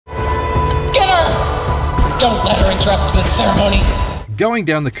Don't let her interrupt the ceremony. Going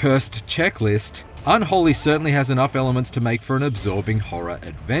down the cursed checklist, Unholy certainly has enough elements to make for an absorbing horror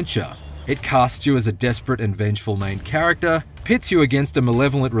adventure. It casts you as a desperate and vengeful main character, pits you against a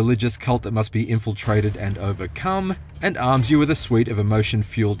malevolent religious cult that must be infiltrated and overcome, and arms you with a suite of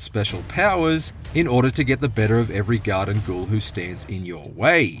emotion-fueled special powers in order to get the better of every guard and ghoul who stands in your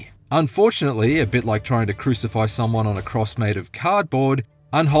way. Unfortunately, a bit like trying to crucify someone on a cross made of cardboard,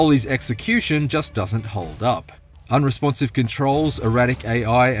 Unholy's execution just doesn't hold up. Unresponsive controls, erratic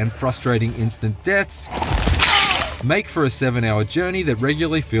AI, and frustrating instant deaths make for a 7-hour journey that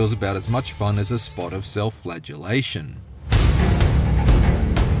regularly feels about as much fun as a spot of self-flagellation.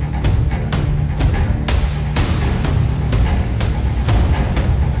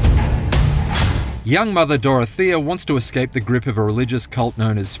 Young mother Dorothea wants to escape the grip of a religious cult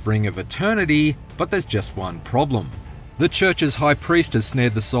known as Spring of Eternity, but there's just one problem. The church's high priest has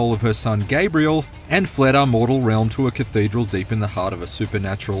snared the soul of her son Gabriel and fled our mortal realm to a cathedral deep in the heart of a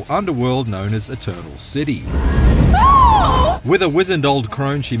supernatural underworld known as Eternal City. With a wizened old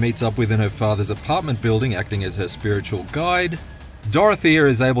crone she meets up with in her father's apartment building acting as her spiritual guide, Dorothea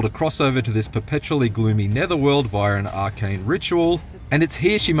is able to cross over to this perpetually gloomy netherworld via an arcane ritual, and it's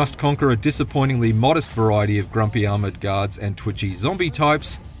here she must conquer a disappointingly modest variety of grumpy armored guards and twitchy zombie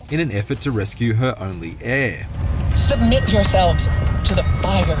types in an effort to rescue her only heir. Submit yourselves to the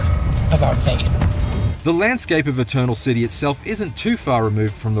fire of our faith. The landscape of Eternal City itself isn't too far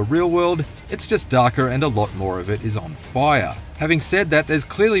removed from the real world, it's just darker and a lot more of it is on fire. Having said that, there's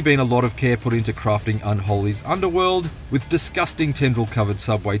clearly been a lot of care put into crafting Unholy's underworld, with disgusting tendril-covered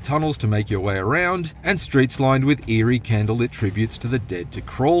subway tunnels to make your way around, and streets lined with eerie candlelit tributes to the dead to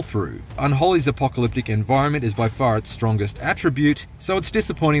crawl through. Unholy's apocalyptic environment is by far its strongest attribute, so it's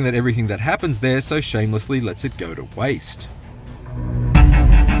disappointing that everything that happens there so shamelessly lets it go to waste.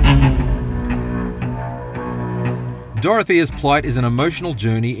 Dorothea's plight is an emotional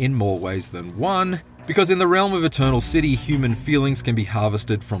journey in more ways than one, because in the realm of Eternal City, human feelings can be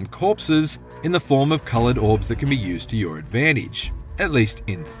harvested from corpses in the form of coloured orbs that can be used to your advantage, at least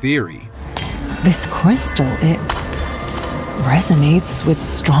in theory. This crystal, it resonates with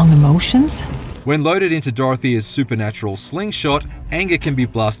strong emotions? When loaded into Dorothea's supernatural slingshot, anger can be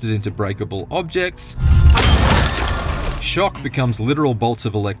blasted into breakable objects, shock becomes literal bolts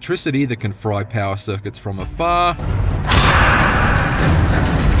of electricity that can fry power circuits from afar,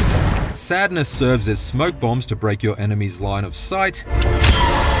 sadness serves as smoke bombs to break your enemy's line of sight,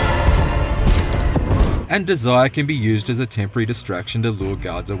 and desire can be used as a temporary distraction to lure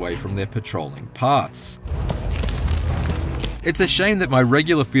guards away from their patrolling paths. It's a shame that my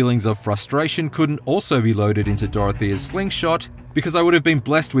regular feelings of frustration couldn't also be loaded into Dorothea's slingshot, because I would have been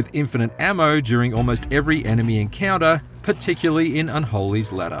blessed with infinite ammo during almost every enemy encounter, particularly in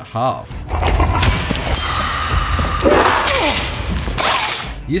Unholy's latter half.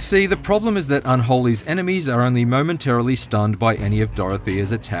 You see, the problem is that Unholy's enemies are only momentarily stunned by any of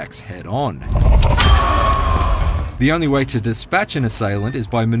Dorothea's attacks head-on. The only way to dispatch an assailant is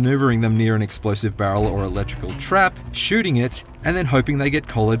by maneuvering them near an explosive barrel or electrical trap, shooting it, and then hoping they get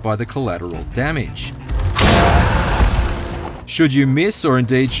collared by the collateral damage. Should you miss, or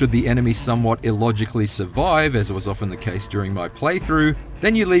indeed should the enemy somewhat illogically survive, as was often the case during my playthrough,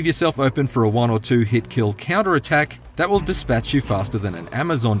 then you leave yourself open for a 1 or 2 hit kill counterattack that will dispatch you faster than an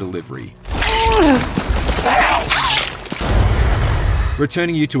Amazon delivery,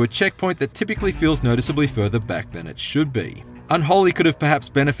 returning you to a checkpoint that typically feels noticeably further back than it should be. Unholy could have perhaps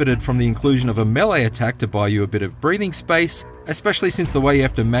benefited from the inclusion of a melee attack to buy you a bit of breathing space, especially since the way you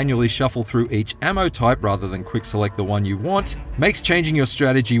have to manually shuffle through each ammo type rather than quick select the one you want, makes changing your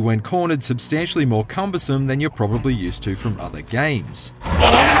strategy when cornered substantially more cumbersome than you're probably used to from other games.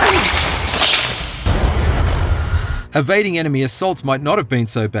 Evading enemy assaults might not have been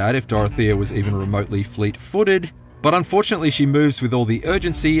so bad if Dorothea was even remotely fleet-footed, but unfortunately she moves with all the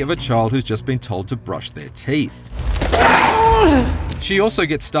urgency of a child who's just been told to brush their teeth. She also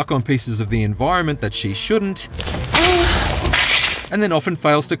gets stuck on pieces of the environment that she shouldn't, and then often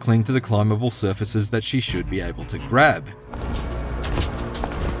fails to cling to the climbable surfaces that she should be able to grab.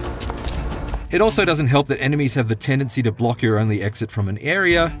 It also doesn't help that enemies have the tendency to block your only exit from an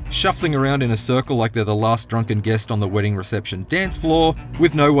area, shuffling around in a circle like they're the last drunken guest on the wedding reception dance floor,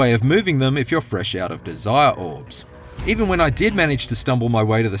 with no way of moving them if you're fresh out of desire orbs. Even when I did manage to stumble my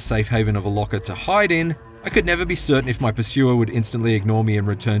way to the safe haven of a locker to hide in, I could never be certain if my pursuer would instantly ignore me and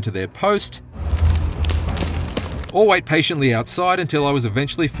return to their post, or wait patiently outside until I was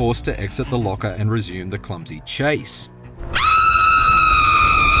eventually forced to exit the locker and resume the clumsy chase.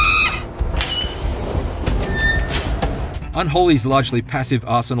 Unholy's largely passive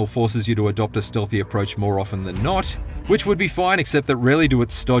arsenal forces you to adopt a stealthy approach more often than not, which would be fine except that rarely do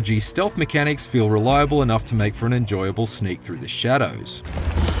its stodgy stealth mechanics feel reliable enough to make for an enjoyable sneak through the shadows.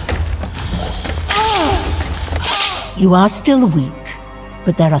 You are still weak,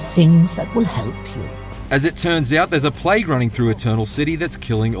 but there are things that will help you. As it turns out, there's a plague running through Eternal City that's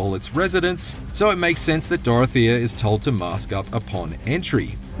killing all its residents, so it makes sense that Dorothea is told to mask up upon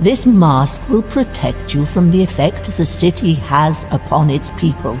entry. This mask will protect you from the effect the city has upon its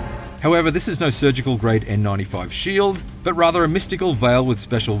people. However, this is no surgical grade N95 shield, but rather a mystical veil with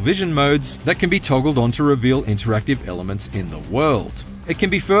special vision modes that can be toggled on to reveal interactive elements in the world. It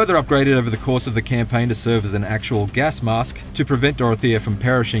can be further upgraded over the course of the campaign to serve as an actual gas mask to prevent Dorothea from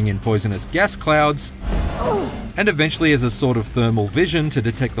perishing in poisonous gas clouds, and eventually as a sort of thermal vision to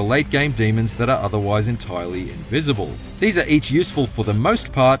detect the late game demons that are otherwise entirely invisible. These are each useful for the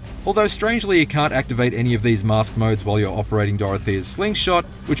most part, although strangely you can't activate any of these mask modes while you're operating Dorothea's slingshot,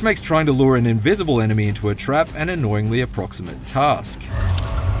 which makes trying to lure an invisible enemy into a trap an annoyingly approximate task.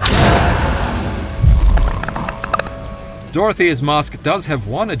 Dorothea's mask does have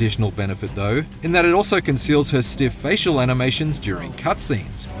one additional benefit though, in that it also conceals her stiff facial animations during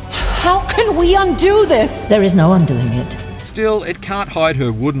cutscenes. How can we undo this? There is no undoing it. Still, it can't hide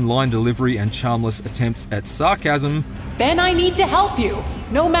her wooden line delivery and charmless attempts at sarcasm. Then I need to help you,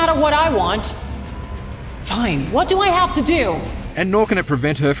 no matter what I want. Fine, what do I have to do? And nor can it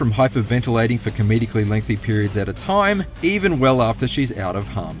prevent her from hyperventilating for comedically lengthy periods at a time, even well after she's out of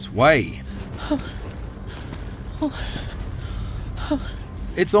harm's way.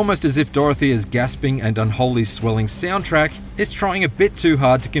 It's almost as if Dorothea's gasping and Unholy's swelling soundtrack is trying a bit too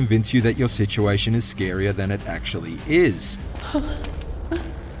hard to convince you that your situation is scarier than it actually is.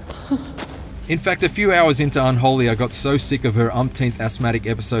 In fact, a few hours into Unholy, I got so sick of her umpteenth asthmatic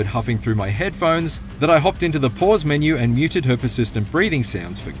episode huffing through my headphones that I hopped into the pause menu and muted her persistent breathing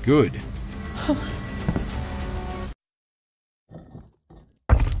sounds for good.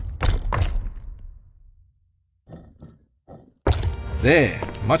 There,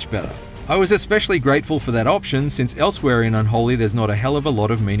 much better. I was especially grateful for that option since elsewhere in Unholy there's not a hell of a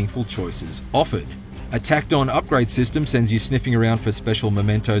lot of meaningful choices offered. A tacked-on upgrade system sends you sniffing around for special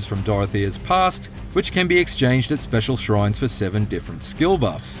mementos from Dorothea's past, which can be exchanged at special shrines for 7 different skill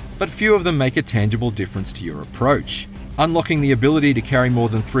buffs, but few of them make a tangible difference to your approach. Unlocking the ability to carry more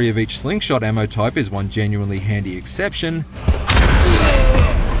than 3 of each slingshot ammo type is one genuinely handy exception,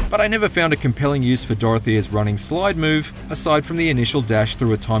 but I never found a compelling use for Dorothea's running slide move, aside from the initial dash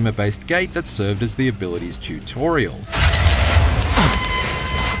through a timer-based gate that served as the ability's tutorial.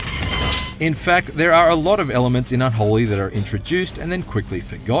 In fact, there are a lot of elements in Unholy that are introduced and then quickly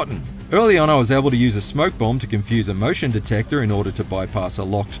forgotten. Early on I was able to use a smoke bomb to confuse a motion detector in order to bypass a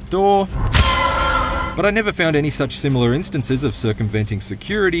locked door, but I never found any such similar instances of circumventing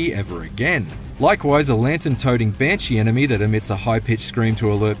security ever again. Likewise, a lantern-toting banshee enemy that emits a high-pitched scream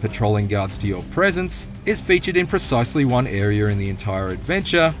to alert patrolling guards to your presence is featured in precisely one area in the entire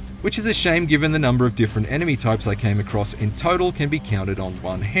adventure, which is a shame given the number of different enemy types I came across in total can be counted on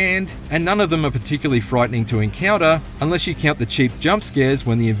one hand, and none of them are particularly frightening to encounter unless you count the cheap jump scares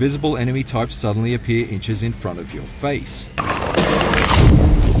when the invisible enemy types suddenly appear inches in front of your face.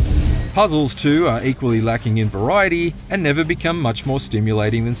 Puzzles too are equally lacking in variety and never become much more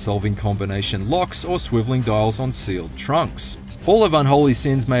stimulating than solving combination locks or swiveling dials on sealed trunks. All of Unholy's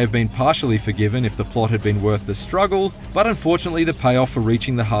sins may have been partially forgiven if the plot had been worth the struggle, but unfortunately the payoff for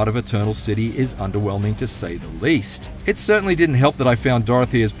reaching the heart of Eternal City is underwhelming to say the least. It certainly didn't help that I found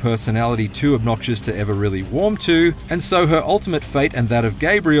Dorothea's personality too obnoxious to ever really warm to, and so her ultimate fate and that of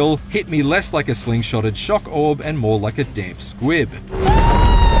Gabriel hit me less like a slingshotted shock orb and more like a damp squib.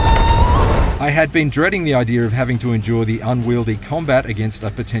 I had been dreading the idea of having to endure the unwieldy combat against a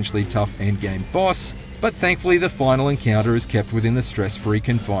potentially tough endgame boss, but thankfully the final encounter is kept within the stress-free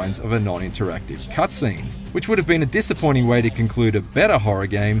confines of a non-interactive cutscene, which would have been a disappointing way to conclude a better horror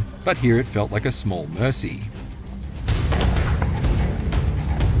game, but here it felt like a small mercy.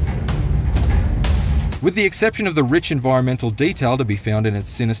 With the exception of the rich environmental detail to be found in its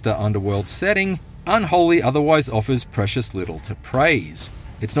sinister underworld setting, Unholy otherwise offers precious little to praise.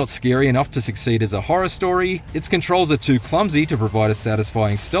 It's not scary enough to succeed as a horror story, its controls are too clumsy to provide a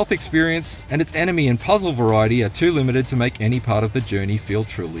satisfying stealth experience, and its enemy and puzzle variety are too limited to make any part of the journey feel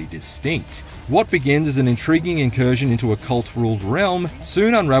truly distinct. What begins as an intriguing incursion into a cult-ruled realm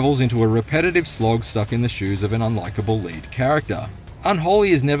soon unravels into a repetitive slog stuck in the shoes of an unlikable lead character.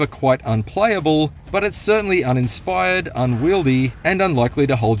 Unholy is never quite unplayable, but it's certainly uninspired, unwieldy, and unlikely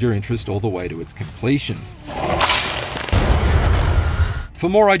to hold your interest all the way to its completion. For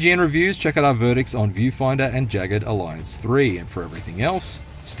more IGN reviews, check out our verdicts on Viewfinder and Jagged Alliance 3, and for everything else,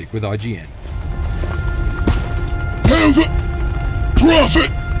 stick with IGN. Have profit!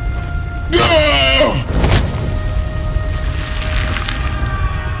 Ah!